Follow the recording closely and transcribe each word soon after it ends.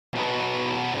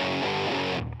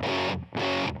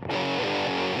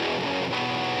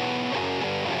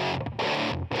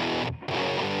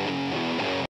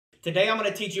Today I'm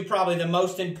going to teach you probably the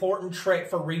most important trick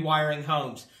for rewiring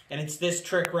homes, and it's this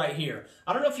trick right here.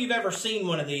 I don't know if you've ever seen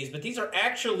one of these, but these are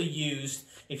actually used,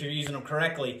 if you're using them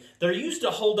correctly, they're used to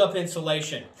hold up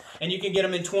insulation. And you can get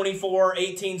them in 24,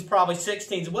 18s, probably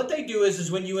 16s. What they do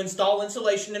is when you install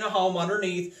insulation in a home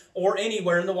underneath or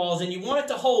anywhere in the walls and you want it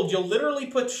to hold, you'll literally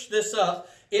push this up.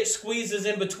 It squeezes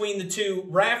in between the two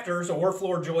rafters or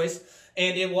floor joists,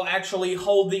 and it will actually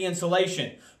hold the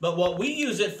insulation. But what we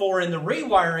use it for in the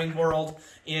rewiring world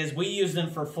is we use them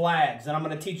for flags, and I'm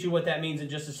going to teach you what that means in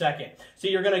just a second. So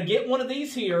you're going to get one of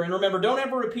these here, and remember, don't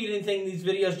ever repeat anything in these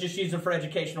videos, just use them for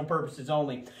educational purposes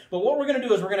only. But what we're going to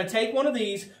do is we're going to take one of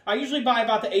these. I usually buy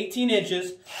about the 18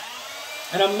 inches,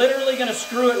 and I'm literally going to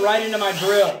screw it right into my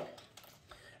drill.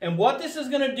 And what this is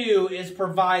going to do is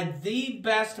provide the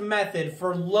best method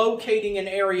for locating an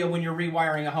area when you're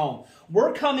rewiring a home.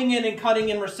 We're coming in and cutting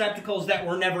in receptacles that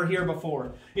were never here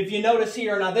before. If you notice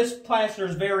here, now this plaster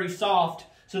is very soft,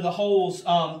 so the holes,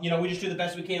 we just do the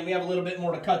best we can. We have a little bit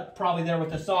more to cut probably there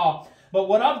with the saw. But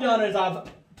what I've done is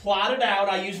I've plotted out,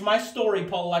 I use my story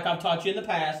pole like I've taught you in the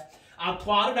past. I've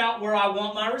plotted out where I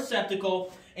want my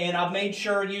receptacle, and I've made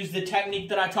sure to use the technique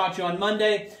that I taught you on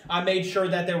Monday. I made sure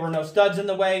that there were no studs in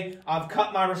the way. I've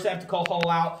cut my receptacle hole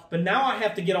out, but now I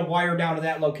have to get a wire down to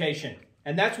that location.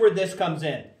 And that's where this comes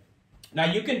in. Now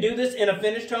you can do this in a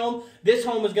finished home. This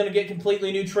home is going to get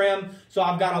completely new trim, so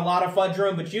I've got a lot of fudge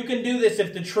room, but you can do this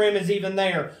if the trim is even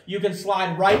there. You can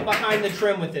slide right behind the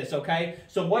trim with this, okay?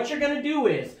 So what you're going to do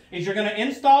is you're going to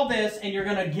install this, and you're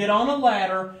going to get on a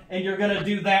ladder, and you're going to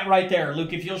do that right there.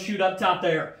 Luke, if you'll shoot up top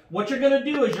there. What you're going to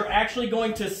do is you're actually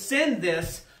going to send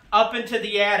this up into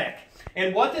the attic.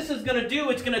 And what this is going to do,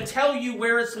 it's going to tell you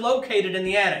where it's located in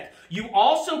the attic. You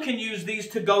also can use these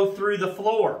to go through the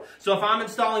floor. So if I'm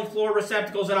installing floor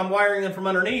receptacles and I'm wiring them from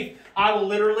underneath, I will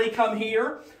literally come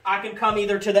here. I can come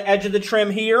either to the edge of the trim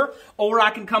here, or I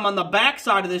can come on the back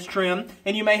side of this trim,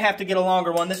 and you may have to get a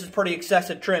longer one. This is pretty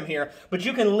excessive trim here. But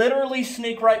you can literally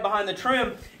sneak right behind the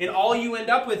trim, and all you end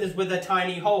up with is with a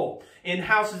tiny hole. In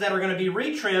houses that are going to be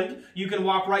retrimmed, you can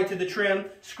walk right to the trim,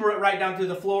 screw it right down through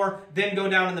the floor, then go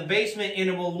down in the basement, and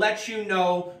it will let you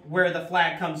know where the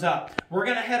flag comes up. We're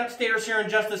going to head upstairs here in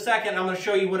just a second. I'm going to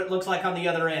show you what it looks like on the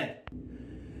other end.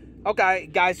 Okay,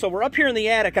 guys, so we're up here in the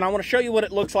attic, and I want to show you what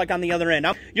it looks like on the other end.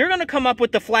 Now, you're going to come up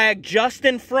with the flag just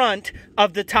in front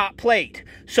of the top plate.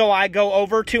 So I go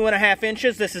over 2.5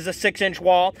 inches. This is a 6-inch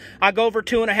wall. I go over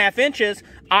 2.5 inches.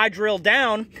 I drill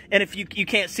down, and if you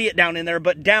can't see it down in there,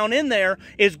 but down in there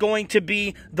is going to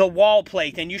be the wall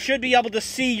plate, and you should be able to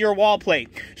see your wall plate.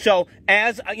 So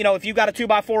as, if you've got a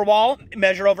 2x4 wall,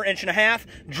 measure over 1.5 inches,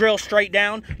 drill straight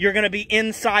down. You're going to be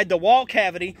inside the wall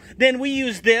cavity. Then we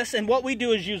use this, and what we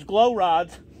do is use glow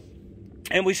rods,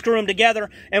 and we screw them together,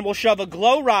 and we'll shove a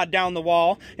glow rod down the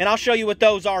wall, and I'll show you what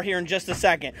those are here in just a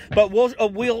second. But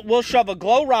we'll shove a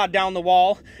glow rod down the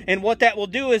wall, and what that will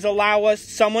do is allow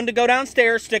someone to go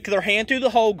downstairs, stick their hand through the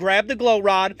hole, grab the glow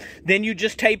rod, then you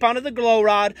just tape onto the glow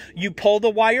rod, you pull the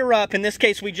wire up. In this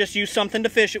case, we just use something to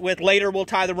fish it with. Later, we'll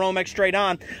tie the Romex straight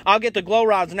on. I'll get the glow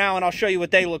rods now, and I'll show you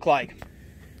what they look like.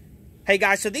 Hey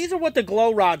guys, so these are what the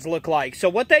glow rods look like. So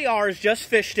what they are is just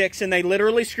fish sticks, and they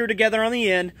literally screw together on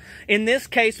the end. In this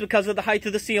case, because of the height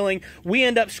of the ceiling, we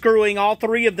end up screwing all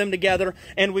 3 of them together,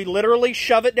 and we literally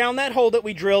shove it down that hole that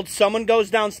we drilled. Someone goes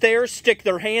downstairs, stick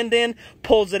their hand in,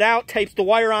 pulls it out, tapes the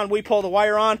wire on, we pull the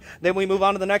wire on, then we move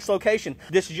on to the next location.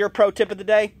 This is your pro tip of the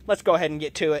day. Let's go ahead and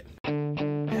get to it.